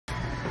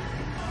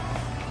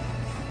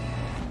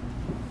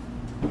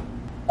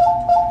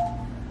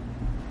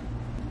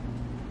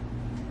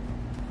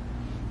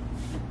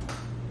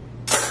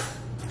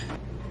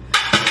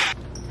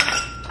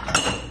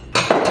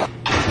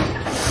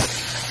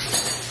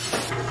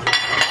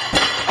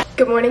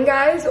Good morning,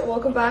 guys.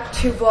 Welcome back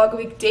to vlog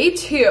week day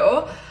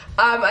 2.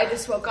 I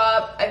just woke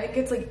up. I think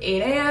it's like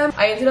 8 a.m.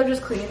 I ended up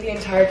just cleaning the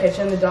entire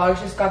kitchen. The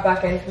dogs just got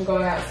back in from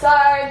going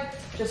outside.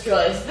 Just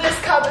realized this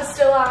cup is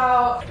still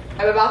out.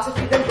 I'm about to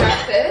feed them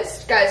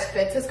breakfast. Guys,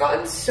 Fitz has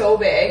gotten so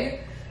big.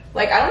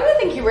 Like, I don't even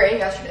think you were in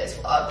yesterday's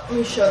vlog. Let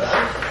me show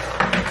them.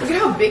 Look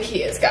at how big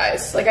he is,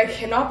 guys. Like, I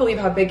cannot believe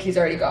how big he's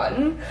already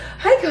gotten.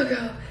 Hi,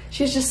 Coco.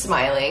 She's just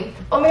smiling.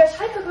 Oh my gosh,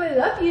 hi Coco, I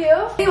love you.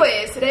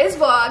 Anyways, today's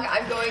vlog,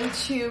 I'm going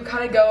to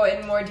kind of go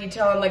in more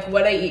detail on like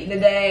what I eat in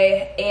a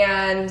day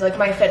and like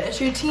my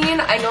fitness routine.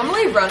 I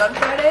normally run on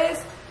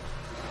Fridays.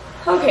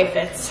 Okay,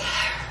 Fitz.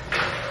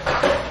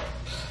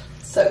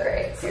 So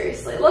great,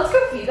 seriously. Let's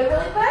go feed them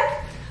really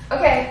quick.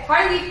 Okay,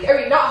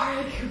 not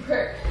Harley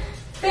Cooper.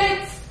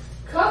 Fitz,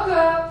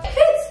 Coco.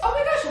 Fitz, oh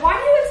my gosh, why do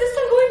you insist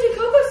on going to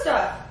Coco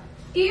stuff?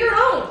 Eat your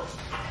own.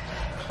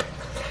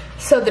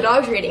 So the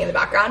dogs are eating in the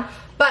background.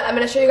 But I'm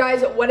gonna show you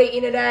guys what I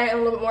eat a day and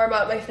a little bit more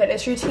about my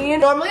fitness routine.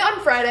 Normally on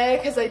Friday,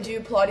 because I do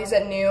Pilates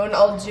at noon,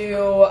 I'll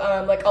do,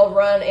 I'll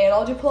run and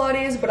I'll do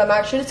Pilates, but I'm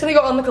actually just gonna go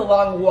on like a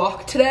long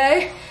walk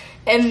today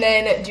and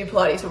then do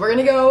Pilates. So we're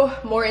gonna go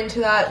more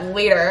into that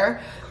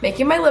later.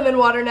 Making my lemon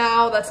water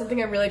now. That's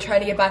something I'm really trying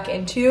to get back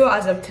into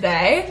as of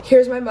today.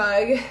 Here's my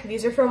mug.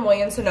 These are from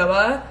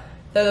Williams-Sonoma.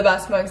 They're the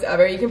best mugs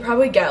ever. You can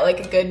probably get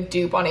like a good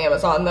dupe on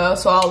Amazon though,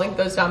 so I'll link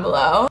those down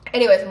below.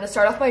 Anyways, I'm gonna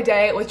start off my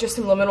day with just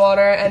some lemon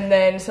water and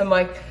then some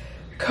like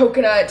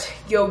coconut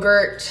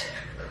yogurt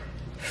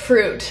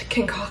fruit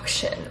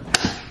concoction.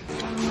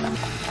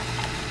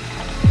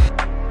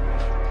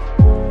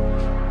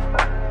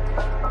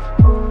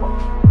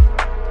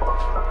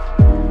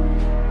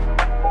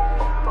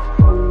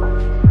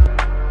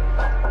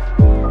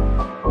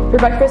 For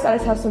breakfast, I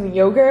just have some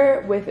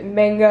yogurt with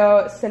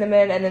mango,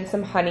 cinnamon, and then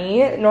some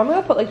honey. Normally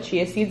I'll put like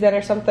chia seeds in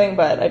or something,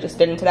 but I just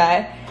didn't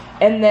today.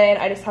 And then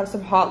I just have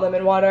some hot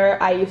lemon water.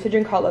 I used to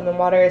drink hot lemon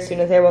water as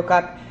soon as I woke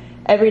up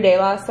every day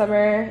last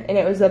summer, and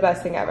it was the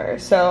best thing ever.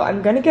 So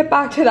I'm gonna get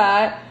back to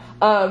that,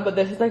 but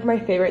this is like my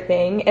favorite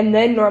thing. And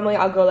then normally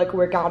I'll go like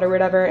work out or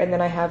whatever, and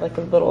then I have like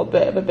a little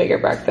bit of a bigger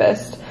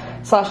breakfast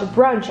 /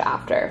 brunch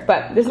after.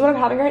 But this is what I'm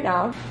having right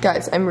now.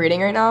 Guys, I'm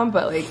reading right now,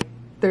 but like,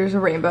 there's a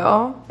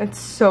rainbow. It's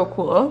so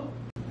cool.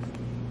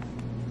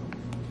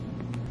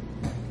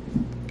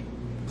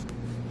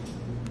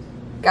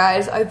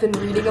 Guys, I've been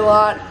reading a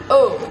lot.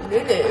 Oh,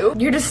 no.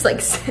 You're just like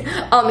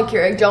on the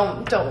Keurig,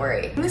 don't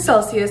worry. I'm in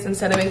Celsius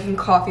instead of making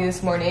coffee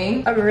this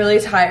morning. I'm really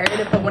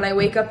tired, but when I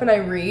wake up and I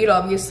read,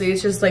 obviously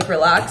it's just like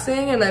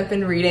relaxing, and I've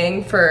been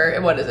reading for,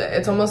 what is it?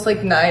 It's almost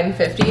like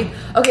 9:50.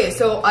 Okay,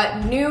 so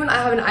at noon,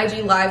 I have an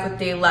IG Live with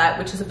Daylette,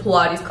 which is a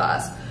Pilates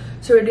class.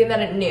 So we're doing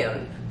that at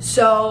noon.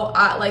 So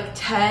at like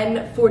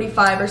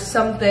 10:45 or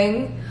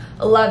something,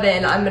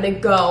 11, I'm gonna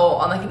go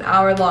on like an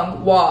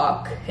hour-long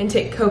walk and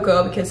take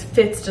Coco because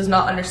Fitz does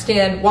not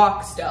understand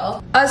walk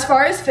still. As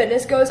far as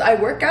fitness goes, I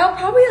work out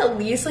probably at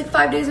least like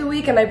 5 days a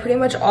week, and I pretty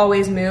much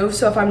always move.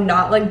 So if I'm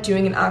not like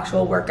doing an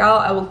actual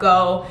workout, I will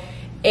go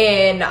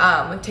and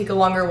like take a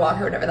longer walk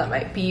or whatever that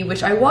might be,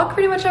 which I walk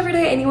pretty much every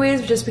day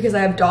anyways, just because I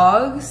have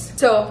dogs.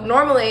 So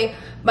normally,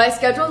 my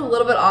schedule's a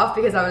little bit off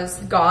because I was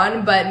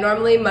gone, but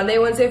normally Monday,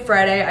 Wednesday,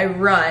 Friday, I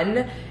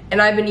run,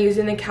 and I've been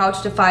using the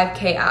Couch to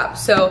 5K app.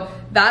 So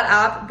that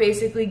app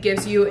basically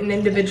gives you an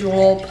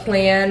individual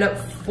plan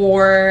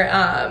for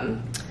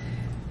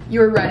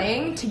your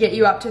running to get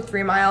you up to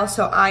 3 miles.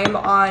 So I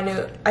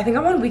think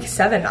I'm on week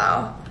 7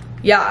 now.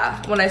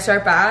 Yeah, when I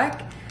start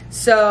back.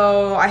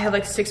 So I have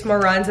like 6 more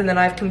runs and then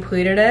I've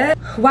completed it.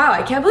 Wow,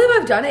 I can't believe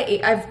I've done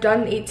it. I've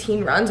done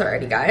 18 runs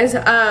already, guys.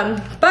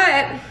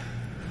 But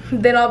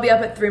then I'll be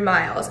up at 3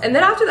 miles. And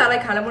then after that, I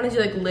kind of want to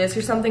do like lists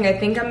or something. I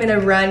think I'm gonna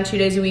run 2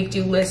 days a week,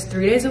 do lists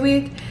 3 days a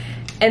week.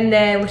 And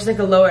then, which is like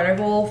a low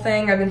interval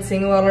thing. I've been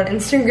seeing a lot on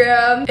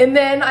Instagram. And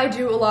then I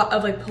do a lot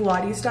of like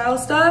Pilates style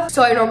stuff.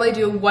 So I normally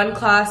do 1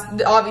 class,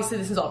 obviously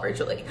this is all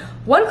virtually.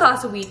 1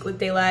 class a week with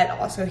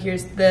Daylette. Also,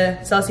 here's the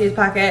Celsius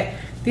packet.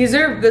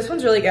 This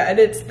one's really good.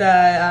 It's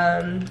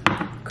the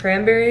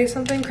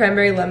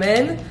cranberry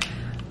lemon.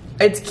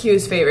 It's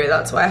Q's favorite,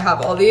 that's why I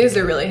have all these.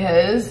 They're really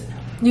his.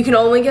 You can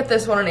only get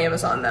this one on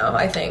Amazon though,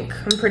 I think.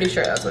 I'm pretty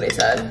sure that's what he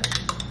said.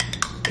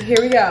 Here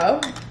we go.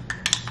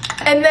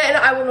 And then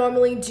I will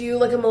normally do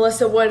like a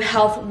Melissa Wood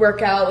health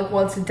workout like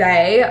once a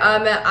day.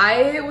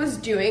 I was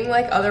doing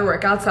like other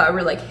workouts that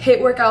were like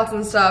HIIT workouts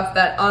and stuff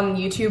that on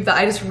YouTube that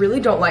I just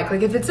really don't like.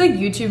 Like if it's a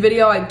YouTube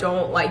video, I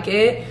don't like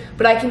it,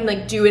 but I can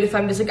like do it if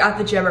I'm just like at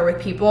the gym or with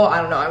people.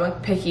 I don't know, I'm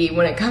like picky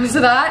when it comes to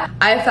that.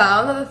 I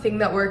found that the thing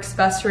that works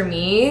best for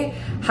me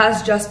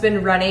has just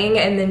been running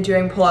and then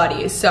doing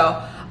Pilates.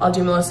 So I'll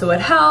do Melissa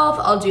Wood Health,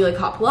 I'll do like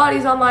hot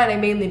Pilates online. I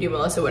mainly do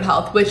Melissa Wood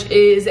Health, which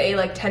is a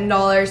like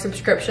 $10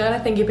 subscription. I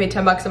think you pay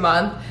 10 bucks a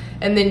month,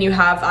 and then you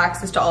have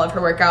access to all of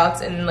her workouts,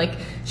 and like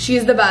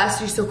she's the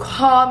best. She's so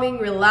calming,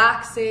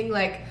 relaxing,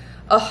 like,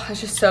 oh,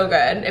 it's just so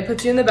good. It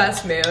puts you in the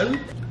best mood.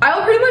 I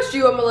will pretty much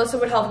do a Melissa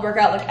Wood Health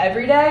workout like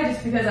every day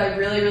just because I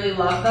really, really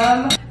love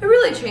them. It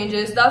really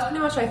changes. That's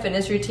pretty much my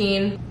fitness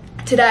routine.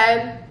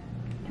 Today,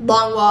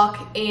 long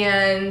walk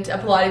and a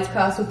Pilates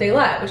class with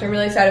Daylette, which I'm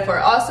really excited for.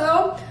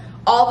 Also,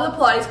 all the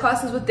Pilates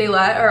classes with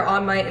Daylette are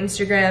on my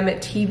Instagram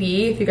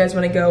TV if you guys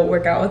want to go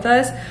work out with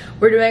us.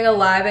 We're doing a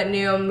live at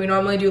noon. We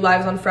normally do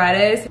lives on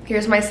Fridays.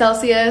 Here's my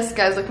Celsius.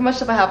 Guys, look how much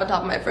stuff I have on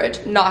top of my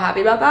fridge. Not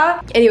happy about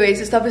that. Anyways,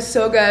 this stuff is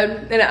so good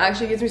and it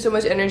actually gives me so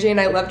much energy, and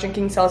I love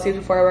drinking Celsius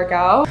before I work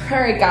out. All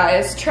right,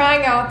 guys,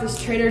 trying out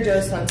this Trader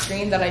Joe's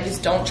sunscreen that I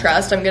just don't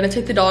trust. I'm gonna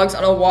take the dogs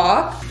on a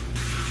walk.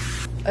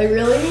 I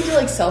really need to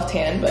like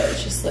self-tan, but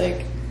it's just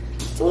like,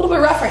 it's a little bit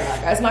rough right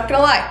now, guys, not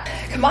gonna lie.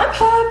 Come on,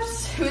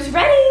 pups, who's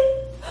ready?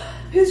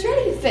 Who's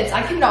ready? Fitz,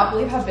 I cannot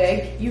believe how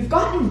big you've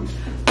gotten.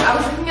 I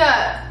was looking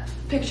at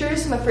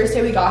pictures from the first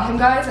day we got him,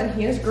 guys, and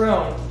he has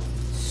grown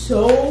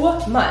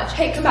so much.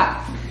 Hey, come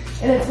back.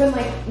 And it's been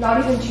like not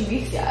even 2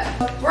 weeks yet.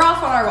 We're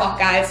off on our walk,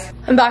 guys.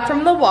 I'm back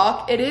from the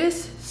walk. It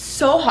is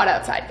so hot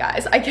outside,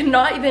 guys. I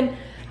cannot even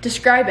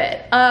describe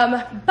it.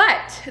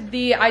 But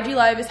the IG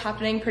Live is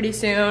happening pretty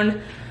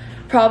soon.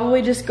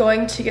 Probably just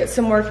going to get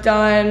some work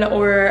done,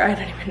 or I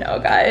don't even know,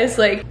 guys.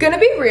 Like, gonna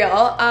be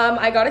real,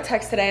 I got a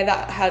text today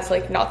that has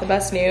like not the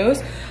best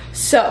news.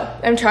 So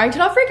I'm trying to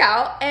not freak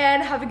out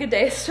and have a good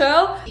day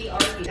still.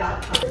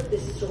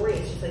 This story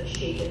is just like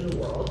shaking the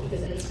world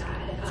because it's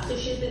sad. So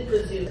she's been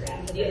presumed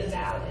to be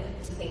avowed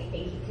and saying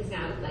thank you because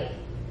now, like,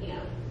 you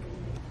know.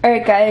 All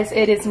right, guys,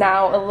 it is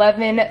now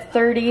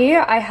 11:30.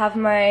 I have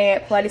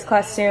my Pilates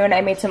class soon.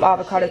 I made some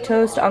avocado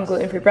toast on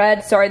gluten-free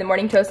bread. Sorry, the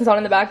morning toast is on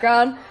in the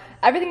background.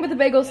 Everything with the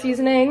bagel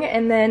seasoning,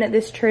 and then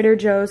this Trader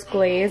Joe's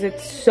glaze.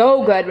 It's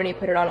so good when you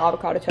put it on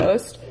avocado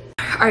toast.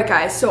 All right,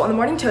 guys, so on the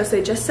morning toast,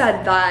 they just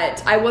said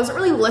that I wasn't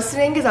really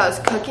listening because I was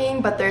cooking,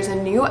 but there's a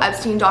new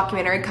Epstein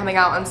documentary coming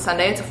out on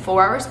Sunday. It's a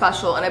 4-hour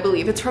special, and I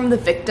believe it's from the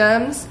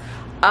victims.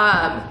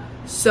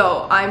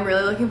 So I'm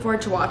really looking forward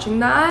to watching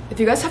that.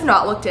 If you guys have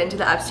not looked into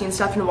the Epstein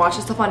stuff and watched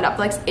the stuff on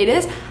Netflix, it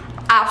is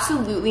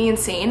absolutely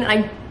insane, and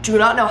I do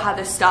not know how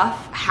this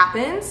stuff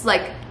happens.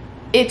 Like,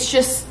 it's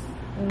just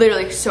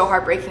literally so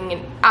heartbreaking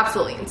and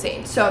absolutely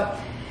insane. So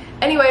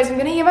anyways, I'm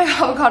gonna eat my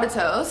avocado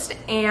toast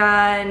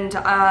and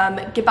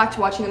get back to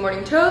watching the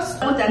morning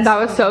toast. That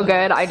was so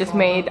good.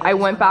 I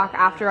went back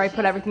after I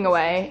put everything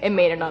away and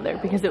made another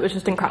because it was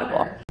just incredible.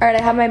 All right,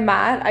 I have my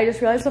mat. I just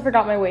realized I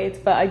forgot my weights,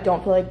 but I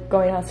don't feel like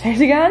going downstairs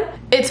again.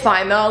 It's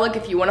fine though. Like,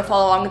 if you want to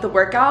follow along with the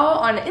workout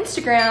on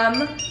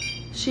Instagram,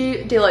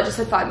 Daylette just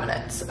said 5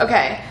 minutes.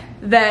 Okay.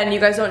 Then you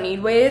guys don't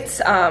need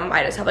weights.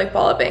 I just have like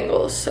ball-up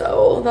bangles,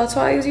 so that's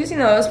why I was using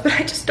those, but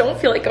I just don't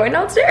feel like going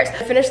downstairs.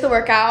 I finished the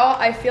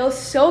workout. I feel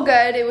so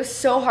good. It was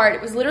so hard.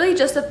 It was literally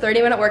just a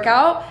 30-minute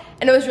workout,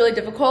 and it was really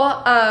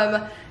difficult.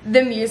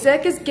 The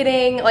music is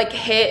getting like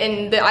hit,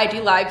 and the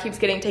IG Live keeps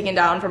getting taken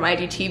down from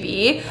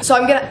IGTV. So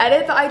I'm gonna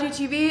edit the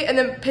IGTV and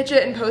then pitch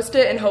it and post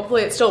it, and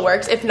hopefully it still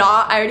works. If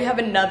not, I already have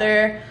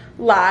another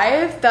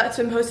live that's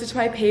been posted to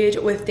my page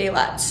with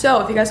Daylette.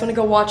 So if you guys want to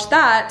go watch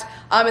that,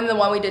 and the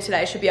one we did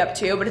today should be up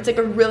too, but it's like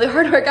a really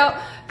hard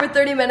workout for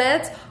 30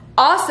 minutes.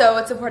 Also,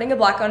 it's supporting a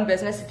Black-owned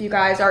business if you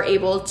guys are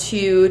able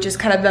to just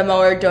kind of Venmo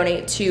or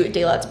donate to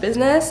Daylette's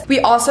business. We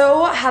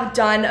also have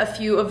done a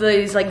few of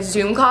these like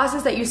Zoom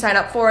classes that you sign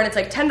up for, and it's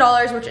like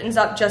 $10, which ends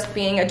up just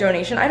being a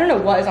donation. I don't know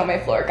what is on my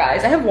floor,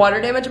 guys. I have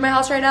water damage in my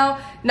house right now.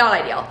 Not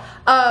ideal.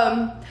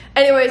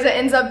 Anyways, it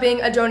ends up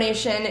being a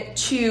donation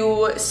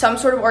to some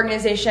sort of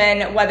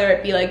organization, whether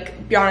it be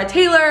like Breonna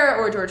Taylor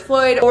or George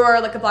Floyd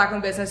or like a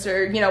Black-owned business,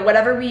 or, you know,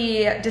 whatever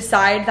we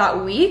decide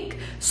that week.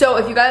 So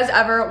if you guys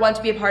ever want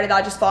to be a part of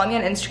that, just follow me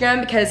on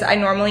Instagram, because I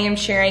normally am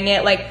sharing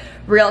it like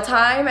real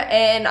time,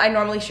 and I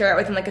normally share it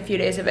within like a few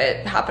days of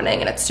it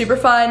happening, and it's super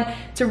fun.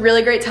 It's a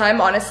really great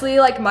time. Honestly,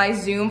 like my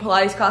Zoom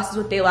Pilates classes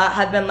with Daylette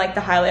have been like the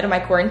highlight of my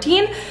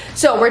quarantine.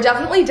 So we're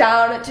definitely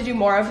down to do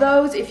more of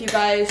those if you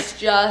guys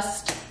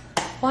just,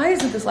 why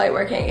isn't this light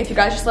working? If you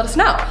guys just let us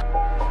know.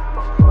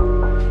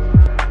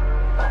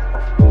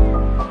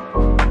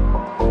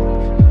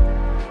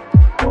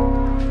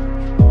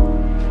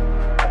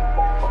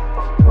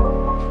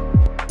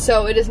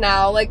 So it is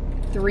now like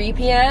 3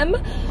 p.m.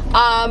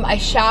 I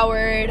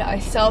showered, I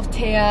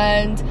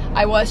self-tanned,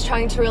 I was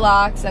trying to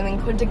relax, and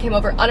then Quinton came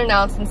over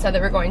unannounced and said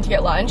that we're going to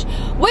get lunch,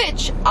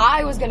 which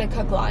I was gonna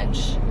cook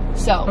lunch.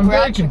 So I'm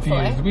very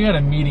confused. We had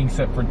a meeting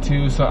set for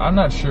 2, so I'm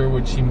not sure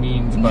what she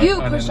means by you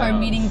pushed our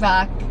meeting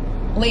back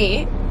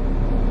late.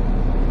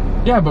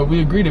 Yeah, but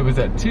we agreed it was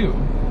at 2.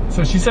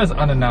 So she says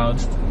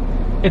unannounced.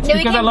 It's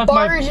because I left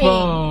my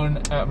phone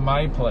at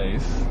my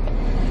place.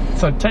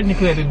 So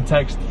technically I didn't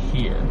text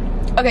here.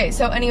 Okay,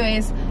 so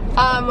anyways,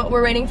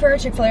 we're waiting for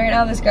Chick-fil-A right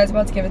now. This guy's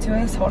about to give it to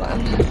us. Hold on.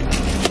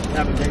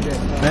 Have a great day.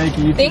 Thank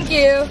you. Thank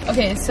you.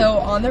 Okay, so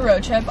on the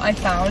road trip, I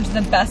found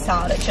the best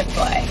salad at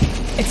Chick-fil-A.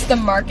 It's the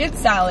market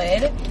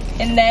salad,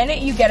 and then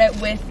you get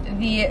it with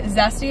the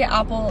zesty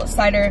apple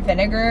cider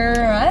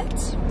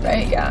vinaigrette,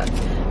 right? Yeah.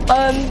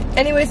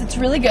 Anyways, it's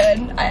really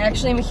good. I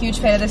actually am a huge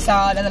fan of the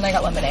salad, and then I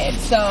got lemonade.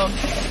 So,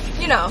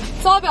 you know,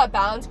 it's all about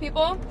balance,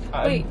 people.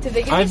 Wait, did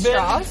they give me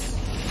straws?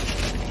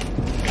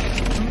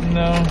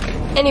 No.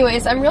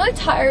 Anyways, I'm really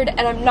tired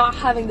and I'm not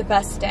having the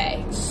best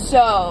day.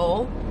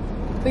 So,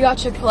 we got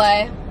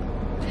Chick-fil-A.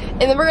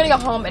 and then we're gonna go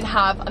home and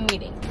have a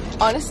meeting.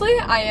 Honestly,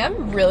 I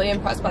am really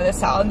impressed by this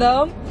salad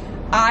though.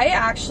 I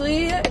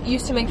actually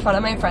used to make fun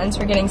of my friends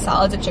for getting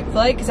salads at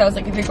Chick-fil-A because I was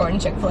like, if you're going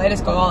to Chick-fil-A,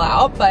 just go all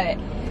out. But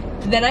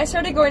then I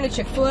started going to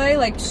Chick-fil-A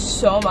like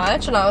so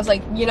much, and I was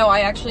like, you know,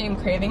 I actually am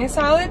craving a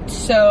salad.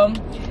 So,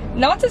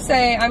 not to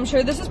say, I'm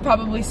sure this is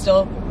probably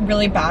still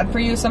really bad for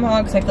you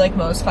somehow, because I feel like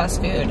most fast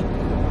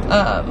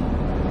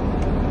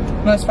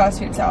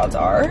food salads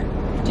are.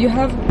 Do you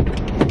have?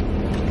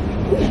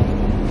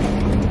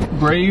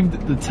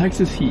 Braved the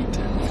Texas heat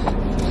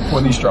for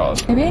these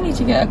straws. Maybe I need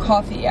to get a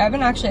coffee. I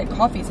haven't actually had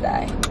coffee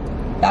today.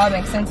 That would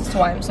make sense as to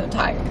why I'm so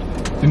tired.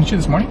 Didn't you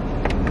this morning?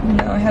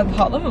 No, I have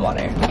hot lemon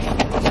water.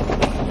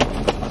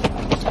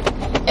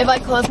 If I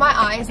close my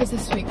eyes, this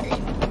is sweet green.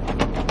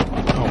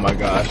 Oh my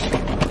gosh.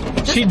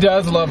 She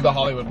does love the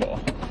Hollywood Bowl.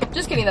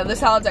 Just kidding though, the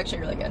salad's actually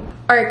really good.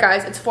 All right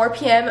guys, it's 4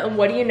 p.m. and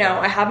what do you know?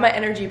 I have my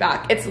energy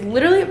back. It's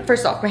literally,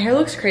 first off, my hair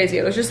looks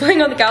crazy. I was just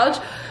laying on the couch,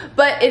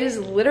 but it is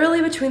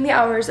literally between the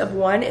hours of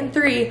 1 and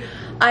 3.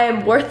 I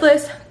am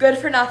worthless, good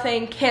for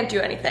nothing, can't do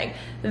anything.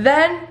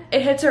 Then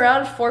it hits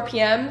around 4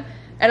 p.m.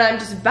 and I'm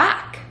just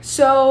back.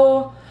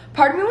 So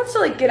part of me wants to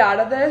like get out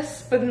of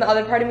this, but then the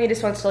other part of me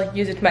just wants to like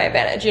use it to my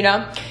advantage, you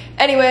know?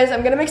 Anyways,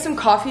 I'm gonna make some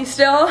coffee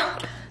still,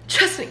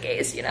 just in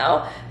case, you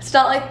know? It's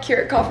not like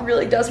Keurig coffee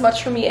really does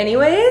much for me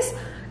anyways.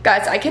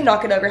 Guys, I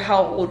cannot get over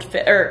how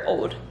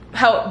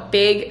how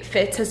big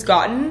Fitz has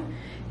gotten.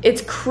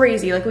 It's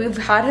crazy. Like, we've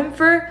had him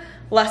for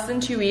less than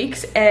 2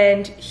 weeks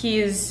and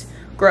he's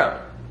grown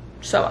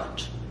so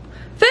much.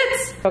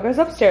 Fitz! Coco's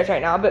upstairs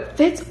right now, but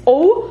Fitz,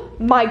 oh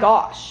my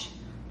gosh.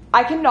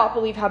 I cannot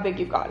believe how big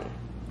you've gotten.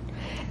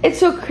 It's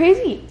so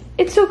crazy.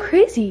 It's so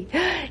crazy.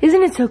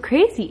 Isn't it so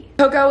crazy?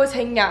 Coco was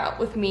hanging out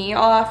with me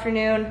all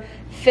afternoon.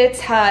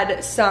 Fitz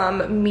had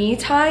some me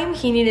time.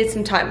 He needed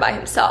some time by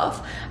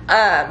himself.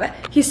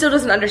 He still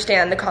doesn't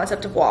understand the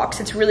concept of walks.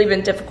 It's really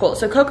been difficult.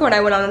 So Coco and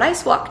I went on a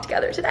nice walk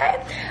together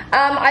today.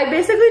 I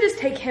basically just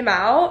take him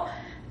out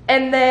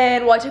and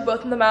then, well, I take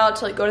both of them out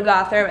to like go to the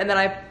bathroom and then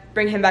I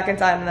bring him back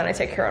inside and then I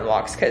take her on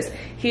walks because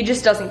he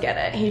just doesn't get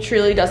it. He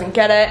truly doesn't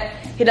get it.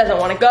 He doesn't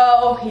want to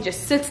go. He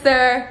just sits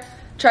there,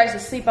 tries to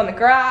sleep on the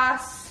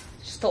grass.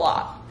 Just a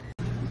lot.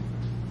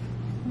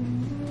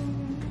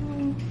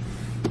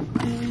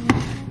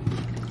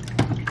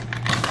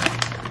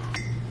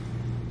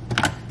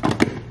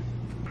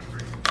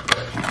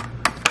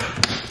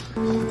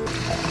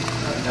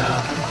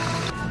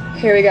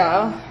 Here we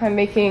go. I'm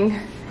making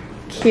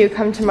Q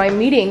come to my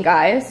meeting,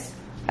 guys.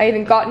 I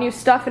even got new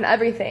stuff and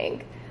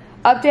everything.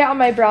 Update on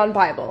my brown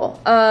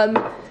Bible.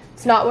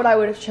 It's not what I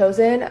would have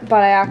chosen,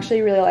 but I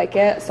actually really like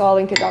it, so I'll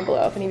link it down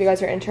below if any of you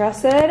guys are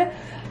interested.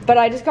 But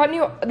I just got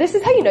new, this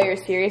is how you know you're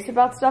serious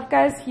about stuff,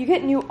 guys. You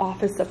get new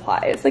office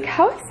supplies. Like,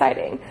 how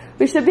exciting.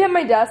 We should be at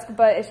my desk,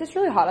 but it's just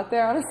really hot up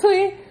there,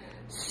 honestly.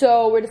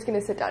 So we're just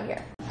gonna sit down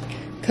here.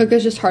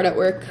 Coco's just hard at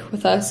work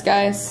with us,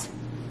 guys.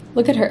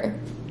 Look at her.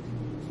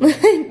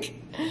 Like,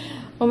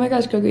 oh my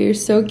gosh, Coco, you're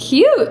so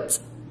cute.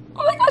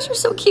 Oh my gosh, you're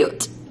so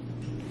cute.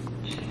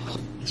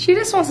 She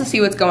just wants to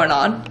see what's going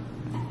on.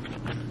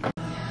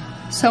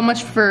 So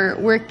much for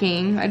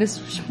working. I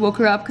just woke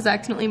her up because I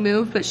accidentally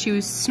moved, but she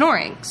was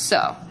snoring,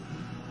 so.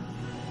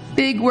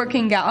 Big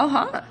working gal,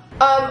 huh?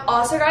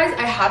 Also guys,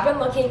 I have been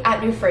looking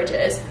at new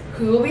fridges.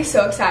 Who will be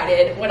so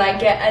excited when I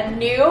get a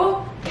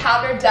new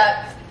counter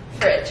depth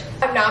fridge?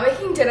 I'm now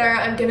making dinner.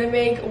 I'm gonna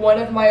make one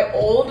of my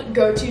old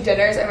go-to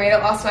dinners. I made it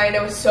last night and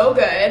it was so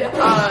good.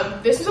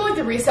 This is like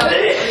the resale.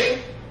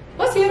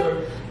 Bless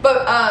you.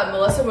 But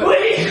Melissa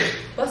Wood,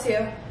 bless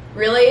you.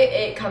 Really,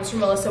 it comes from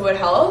Melissa Wood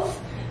Health.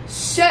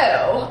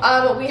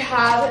 So, we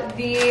have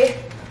the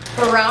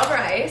brown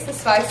rice, the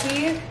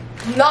spicy,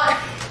 not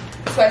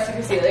spicy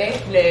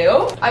fusilli,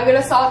 no. I'm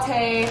gonna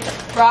saute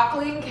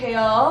broccoli and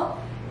kale,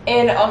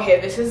 and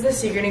okay, this is the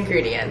secret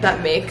ingredient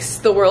that makes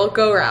the world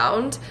go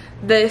round.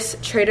 This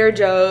Trader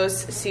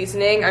Joe's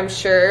seasoning. I'm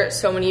sure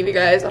so many of you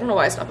guys, I don't know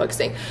why it's not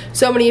focusing,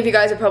 so many of you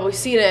guys have probably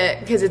seen it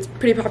because it's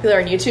pretty popular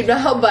on YouTube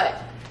now,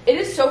 but it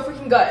is so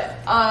freaking good.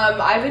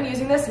 I've been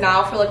using this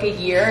now for like a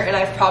year, and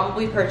I've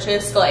probably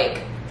purchased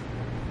like,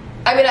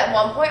 I mean, at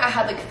one point I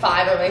had like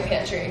 5 in my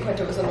pantry and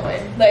Quinta was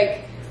annoyed.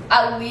 Like,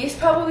 at least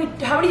probably,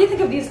 how many do you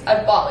think of these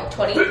I've bought? Like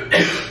 20?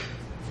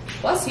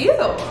 Bless you.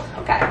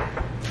 Okay.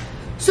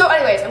 So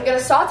anyways, I'm gonna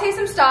saute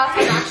some stuff.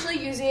 I'm actually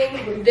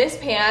using this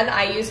pan.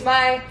 I use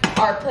my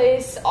Our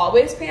Place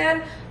Always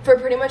pan for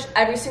pretty much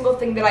every single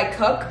thing that I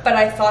cook, but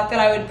I thought that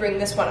I would bring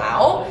this one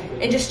out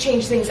and just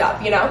change things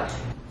up, you know?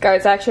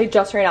 Guys, I actually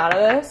just ran out of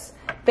this.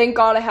 Thank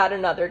God I had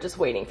another just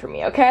waiting for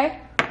me, okay?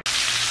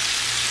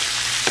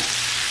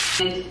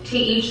 And to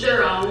each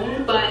their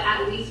own, but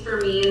at least for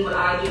me and what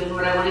I do and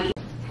what I want to keep.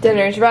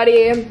 Dinner's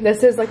ready.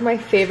 This is like my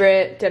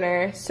favorite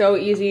dinner. So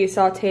easy,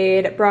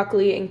 sauteed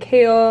broccoli and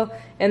kale,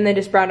 and then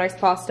just brown rice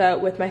pasta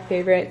with my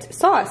favorite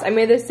sauce. I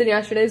made this in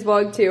yesterday's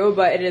vlog too,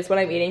 but it is what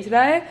I'm eating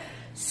today.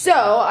 So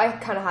I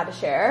kind of had to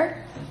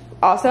share.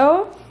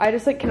 Also, I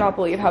just like cannot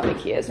believe how big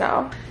he is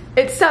now.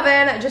 It's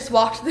 7, I just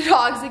walked the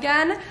dogs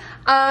again.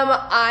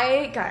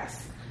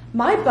 Guys,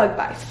 my bug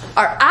bites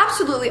are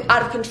absolutely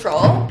out of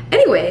control.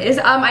 Anyways,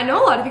 I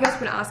know a lot of you guys have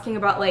been asking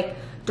about like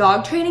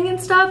dog training and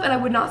stuff, and I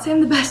would not say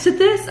I'm the best at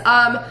this.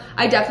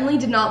 I definitely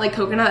did not, like,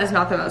 Coconut is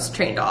not the most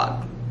trained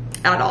dog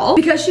at all,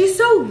 because she's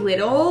so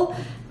little,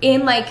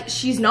 and like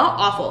she's not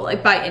awful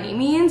like by any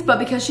means, but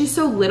because she's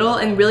so little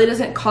and really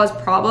doesn't cause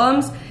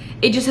problems,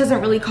 it just hasn't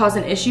really caused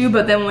an issue.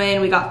 But then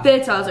when we got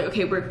fits, I was like,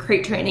 okay, we're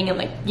crate training and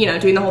like, you know,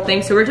 doing the whole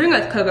thing. So we're doing it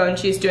with Coco and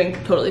she's doing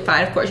totally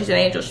fine. Of course, she's an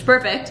angel, she's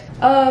perfect.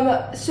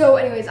 So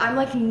anyways, I'm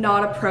like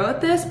not a pro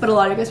at this, but a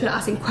lot of you guys have been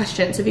asking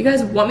questions. So if you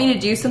guys want me to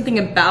do something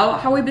about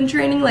how we've been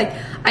training, like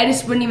I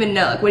just wouldn't even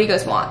know, like what do you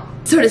guys want?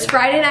 So it is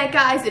Friday night,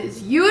 guys. It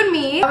is you and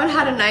me. I haven't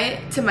had a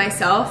night to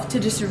myself to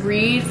just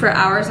read for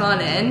hours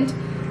on end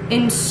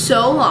in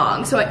so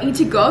long. So I need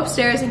to go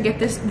upstairs and get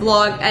this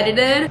vlog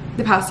edited.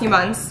 The past few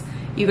months,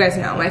 you guys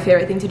know my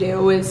favorite thing to do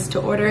was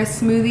to order a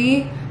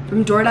smoothie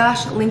from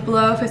DoorDash, link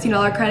below,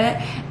 $15 credit,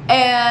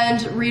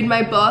 and read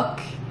my book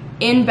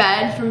in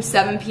bed from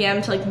 7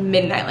 p.m. to like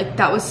midnight. Like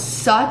that was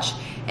such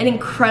an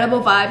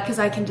incredible vibe because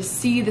I can just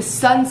see the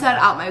sunset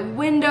out my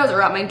windows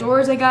or out my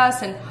doors, I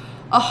guess, and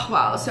oh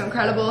wow, so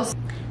incredible.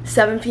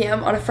 7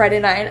 p.m. on a Friday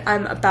night,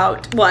 I'm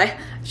about, well, I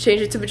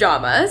changed it to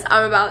pajamas.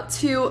 I'm about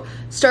to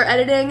start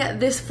editing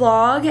this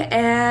vlog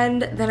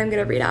and then I'm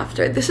gonna read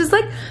after. This is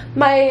like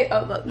my,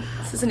 oh look,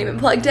 this isn't even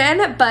plugged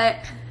in, but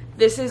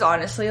this is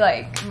honestly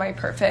like my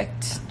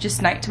perfect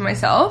just night to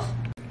myself.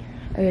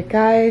 Okay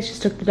guys,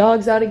 just took the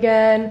dogs out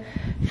again,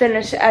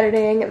 finished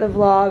editing the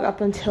vlog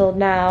up until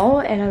now,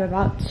 and I'm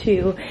about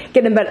to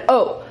get in bed.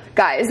 Oh,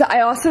 guys,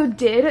 I also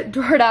did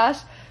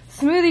DoorDash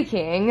Smoothie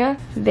King,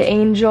 the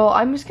Angel,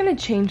 I'm just gonna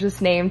change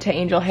this name to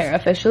Angel Hair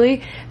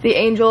officially, the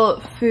Angel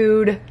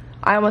Food,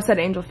 I almost said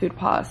Angel Food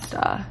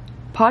Pasta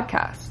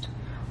podcast.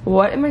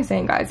 What am I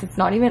saying, guys? It's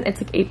not even,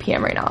 it's like 8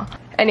 p.m. right now.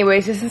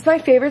 Anyways, this is my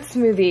favorite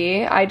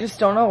smoothie. I just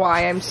don't know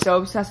why I'm so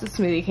obsessed with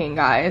Smoothie King,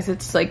 guys.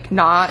 It's like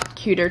not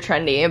cute or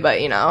trendy,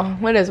 but you know,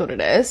 it is what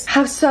it is.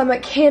 Have some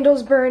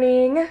candles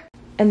burning.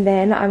 And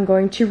then I'm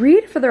going to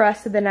read for the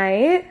rest of the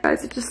night.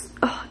 Guys, it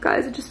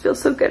just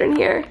feels so good in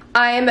here.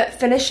 I'm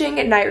finishing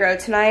Night Road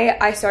tonight.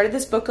 I started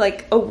this book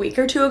like a week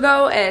or two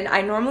ago, and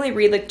I normally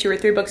read like 2 or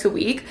 3 books a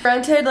week.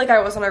 Granted, like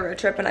I was on a road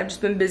trip and I've just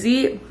been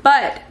busy,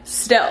 but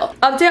still.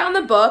 Update on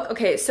the book.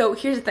 Okay, so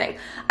here's the thing.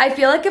 I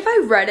feel like if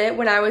I read it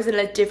when I was in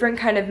a different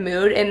kind of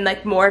mood and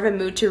like more of a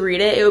mood to read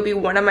it, it would be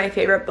one of my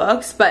favorite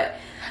books, but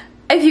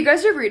if you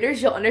guys are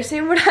readers, you'll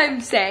understand what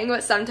I'm saying,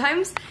 but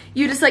sometimes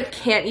you just like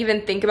can't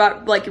even think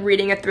about like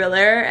reading a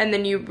thriller and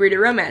then you read a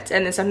romance,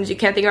 and then sometimes you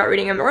can't think about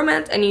reading a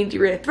romance and you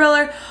read a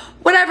thriller,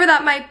 whatever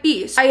that might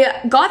be. So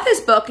I got this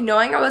book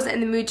knowing I wasn't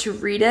in the mood to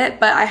read it,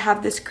 but I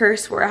have this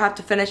curse where I have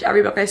to finish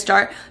every book I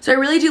start. So I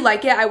really do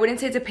like it. I wouldn't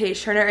say it's a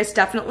page turner. It's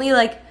definitely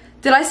like,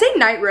 did I say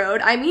Night Road?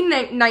 I mean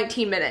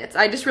 19 minutes.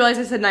 I just realized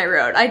I said Night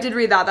Road. I did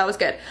read that, that was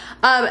good.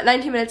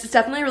 19 minutes, it's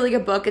definitely a really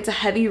good book. It's a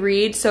heavy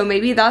read, so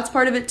maybe that's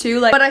part of it too.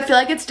 Like, but I feel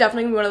like it's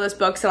definitely one of those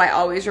books that I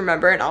always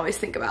remember and always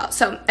think about.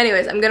 So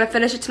anyways, I'm gonna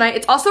finish it tonight.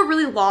 It's also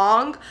really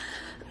long.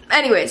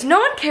 Anyways, no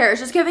one cares,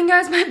 just giving you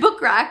guys my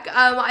book rack.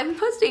 I'm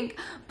posting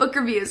book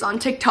reviews on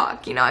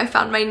TikTok, you know, I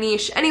found my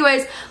niche.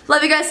 Anyways,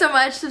 love you guys so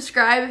much.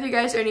 Subscribe if you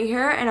guys are new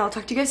here, and I'll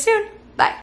talk to you guys soon.